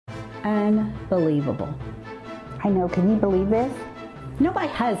unbelievable. I know, can you believe this? No, my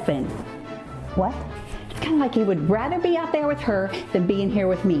husband. What? It's kind of like he would rather be out there with her than be in here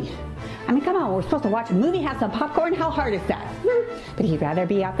with me. I mean, come on, we're supposed to watch a movie, have some popcorn, how hard is that? But he'd rather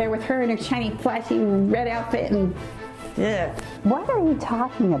be out there with her in her shiny, flashy red outfit and ugh. What are you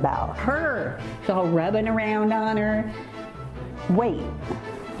talking about? Her. She's all rubbing around on her. Wait,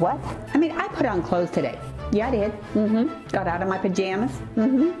 what? I mean, I put on clothes today. Yeah, I did. Got out of my pajamas.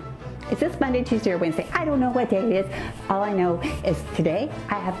 Is this Monday, Tuesday, or Wednesday? I don't know what day it is. All I know is today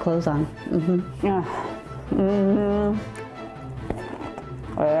I have clothes on. Yeah.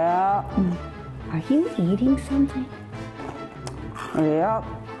 Are you eating something? Yep.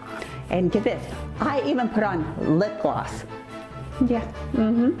 And get this, I even put on lip gloss. Yeah.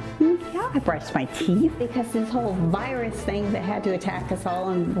 Yeah, I brushed my teeth because this whole virus thing that had to attack us all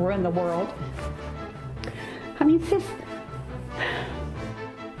and ruin the world. I mean, sis,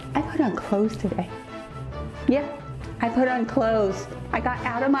 I put on clothes today. Yeah, I put on clothes. I got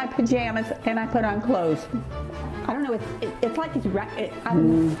out of my pajamas and I put on clothes. I don't know, it's like it's, I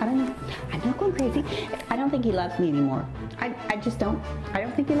don't know, I'm not going crazy. I don't think he loves me anymore. I just don't. I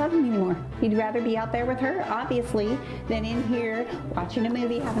don't think he loves me anymore. He'd rather be out there with her, obviously, than in here watching a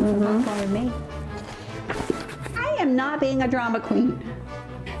movie, having some popcorn with me. I am not being a drama queen.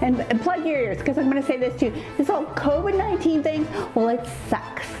 And plug your ears, because I'm going to say this too. This whole COVID-19 thing, well, it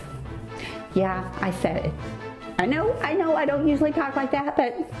sucks. Yeah, I said it. I know, I don't usually talk like that,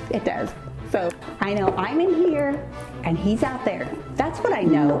 but it does. So I know I'm in here and he's out there. That's what I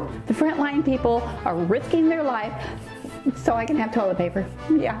know. The frontline people are risking their life so I can have toilet paper.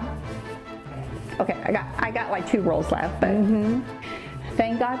 Yeah. Okay, I got like 2 rolls left, but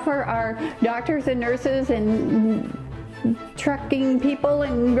thank God for our doctors and nurses and trucking people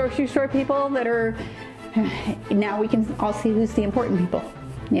and grocery store people that are, now we can all see who's the important people.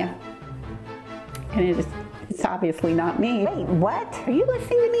 Yeah. And it's obviously not me. Wait, what? Are you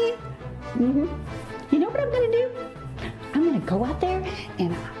listening to me? You know what I'm gonna do? I'm gonna go out there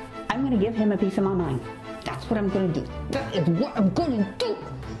and I'm gonna give him a piece of my mind. That's what I'm gonna do. That is what I'm gonna do.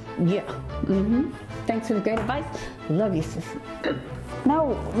 Yeah. Thanks for the great advice. Love you, sis.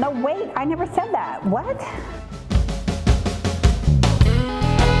 No, wait, I never said that. What?